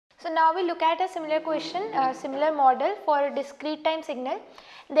So now we look at a similar question, similar model for a discrete time signal.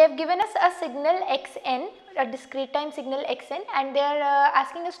 They have given us a signal xn, a discrete time signal xn, and they are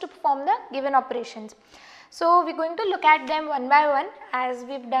asking us to perform the given operations. So we are going to look at them one by one as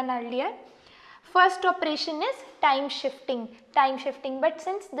we have done earlier. First operation is time shifting, but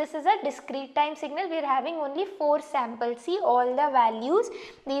since this is a discrete time signal, we are having only 4 samples. See all the values,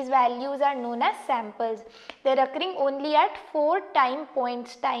 these values are known as samples. They are occurring only at 4 time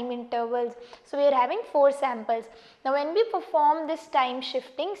points, time intervals. So we are having 4 samples. Now when we perform this time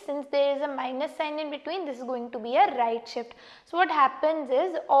shifting, since there is a minus sign in between, this is going to be a right shift. So what happens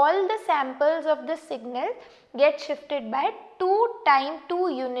is all the samples of the signal get shifted by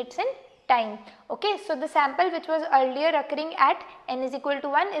 2 units in time. Okay, so the sample which was earlier occurring at n is equal to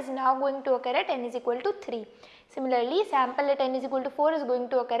 1 is now going to occur at n is equal to 3. Similarly, sample at n is equal to 4 is going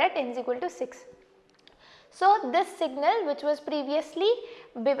to occur at n is equal to 6. So this signal which was previously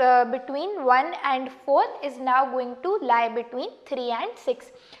between 1 and 4 is now going to lie between 3 and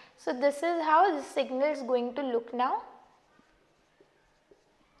 6. So this is how the signal is going to look now.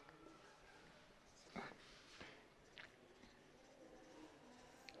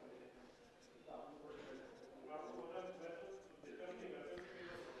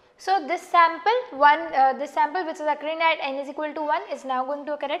 So this sample which is occurring at n is equal to 1 is now going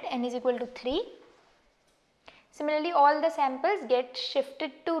to occur at n is equal to 3. Similarly, all the samples get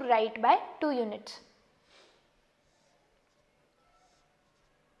shifted to right by 2 units.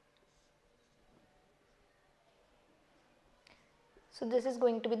 So this is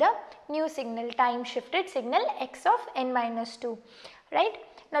going to be the new signal, time shifted signal x of n minus 2, right.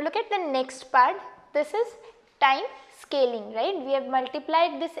 Now look at the next part. This is time scaling, right. We have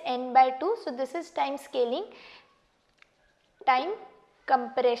multiplied this n by 2. So this is time scaling, time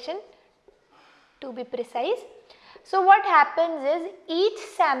compression to be precise. So what happens is each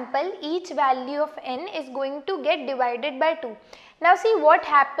sample, each value of n is going to get divided by 2. Now see what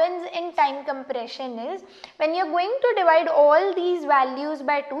happens in time compression is when you are going to divide all these values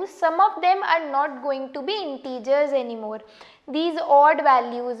by 2, some of them are not going to be integers anymore. These odd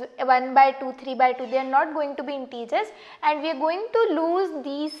values 1 by 2, 3 by 2, they are not going to be integers, and we are going to lose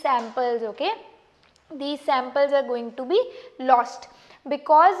these samples, okay. These samples are going to be lost.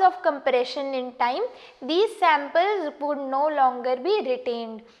 Because of compression in time, these samples would no longer be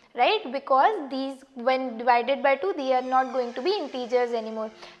retained, right, because these when divided by 2 they are not going to be integers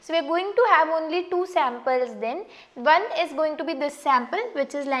anymore. So we are going to have only 2 samples then. One is going to be this sample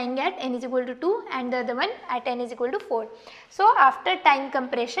which is lying at n is equal to 2 and the other one at n is equal to 4. So after time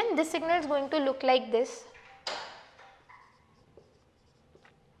compression, this signal is going to look like this.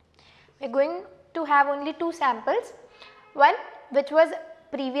 We are going to have only 2 samples. One which was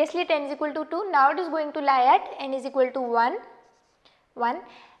previously at n is equal to 2, now it is going to lie at n is equal to 1.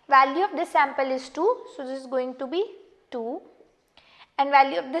 Value of this sample is 2, so this is going to be 2, and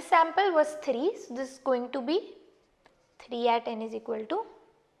value of this sample was 3, so this is going to be 3 at n is equal to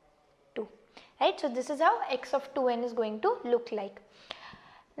 2, right. So this is how x of 2n is going to look like.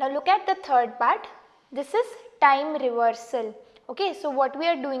 Now look at the third part. This is time reversal. Okay, so what we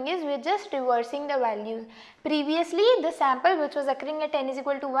are doing is we are just reversing the values. Previously the sample which was occurring at n is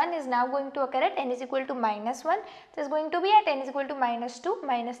equal to 1 is now going to occur at n is equal to minus 1. This is going to be at n is equal to minus 2,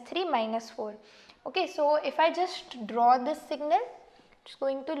 minus 3, minus 4. Okay, so if I just draw this signal, it's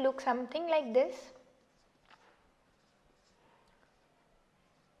going to look something like this.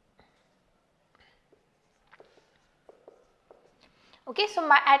 Okay, so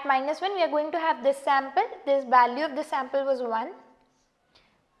at minus 1 we are going to have this sample, this value of the sample was 1,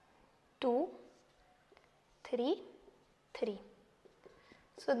 2, 3, 3.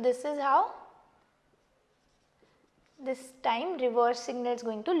 So this is how this time reverse signal is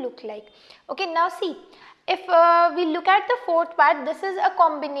going to look like. Okay, now see, if we look at the fourth part, this is a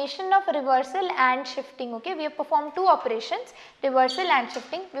combination of reversal and shifting. Okay, we have performed 2 operations, reversal and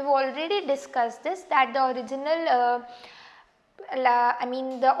shifting. We have already discussed this, that the original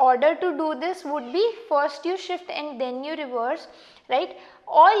the order to do this would be first you shift and then you reverse, right,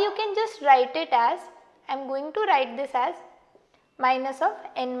 or you can just write it as, I am going to write this as minus of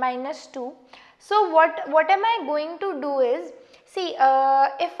n minus 2. So what am I going to do is, see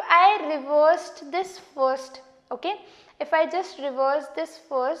if I reversed this first, okay, if I just reverse this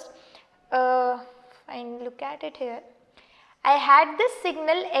first, fine, look at it here, I had this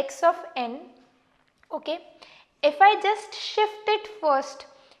signal x of n, okay. If I just shift it first,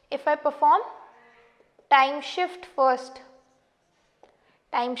 if I perform time shift first,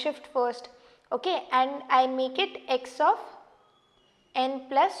 okay, and I make it x of n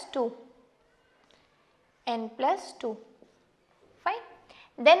plus 2, fine,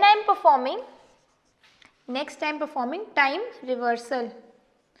 Then I am performing, next I am performing time reversal,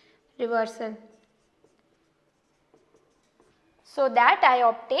 so that I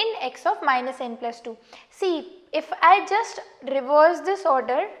obtain x of minus n plus 2. See, if I just reverse this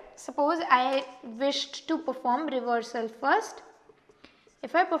order, suppose I wished to perform reversal first.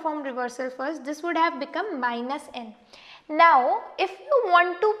 If I perform reversal first, this would have become minus n. Now, if you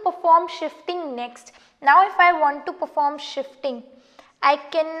want to perform shifting next, now if I want to perform shifting, I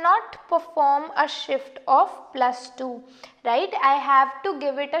cannot perform a shift of plus 2, right? I have to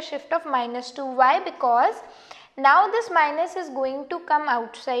give it a shift of minus 2. Why? Because now this minus is going to come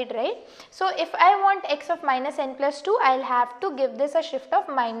outside, right? So, if I want x of minus n plus 2, I will have to give this a shift of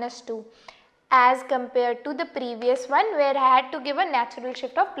minus 2 as compared to the previous one where I had to give a natural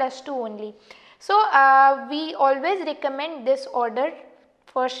shift of plus 2 only. So, we always recommend this order,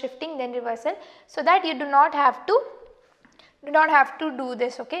 first shifting then reversal, so that you do not have to do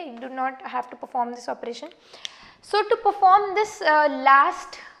this, okay? You do not have to perform this operation. So, to perform this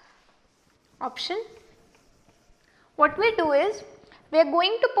last option, what we do is, we are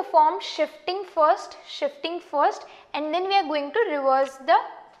going to perform shifting first, and then we are going to reverse the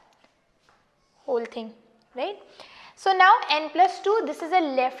whole thing, right? So, now n plus 2, this is a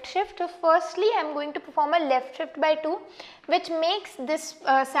left shift. So, firstly I am going to perform a left shift by 2, which makes this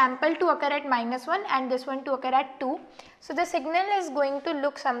sample to occur at minus 1 and this one to occur at 2. So, the signal is going to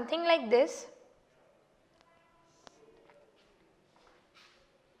look something like this.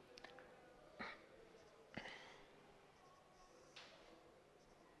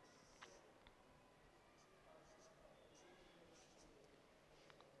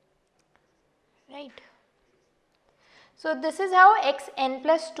 Right. So, this is how x n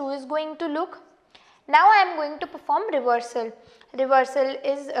plus 2 is going to look. Now, I am going to perform reversal. Reversal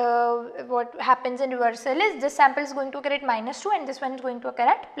is what happens in reversal is this sample is going to occur at minus 2 and this one is going to occur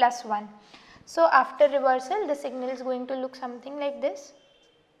at plus 1. So, after reversal the signal is going to look something like this.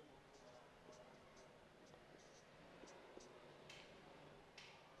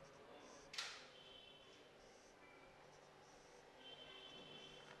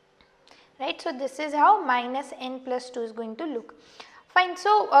 Right. So, this is how minus n plus 2 is going to look. Fine.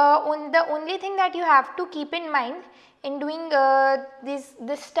 So, the only thing that you have to keep in mind in doing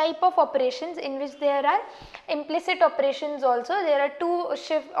this type of operations, in which there are implicit operations also, there are two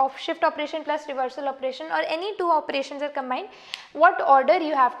shift operation plus reversal operation, or any two operations are combined, what order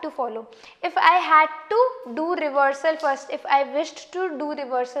you have to follow. If I had to do reversal first, if I wished to do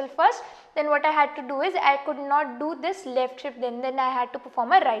reversal first, then what I had to do is I could not do this left shift, then I had to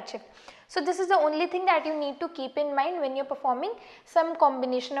perform a right shift. So, this is the only thing that you need to keep in mind when you are performing some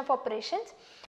combination of operations.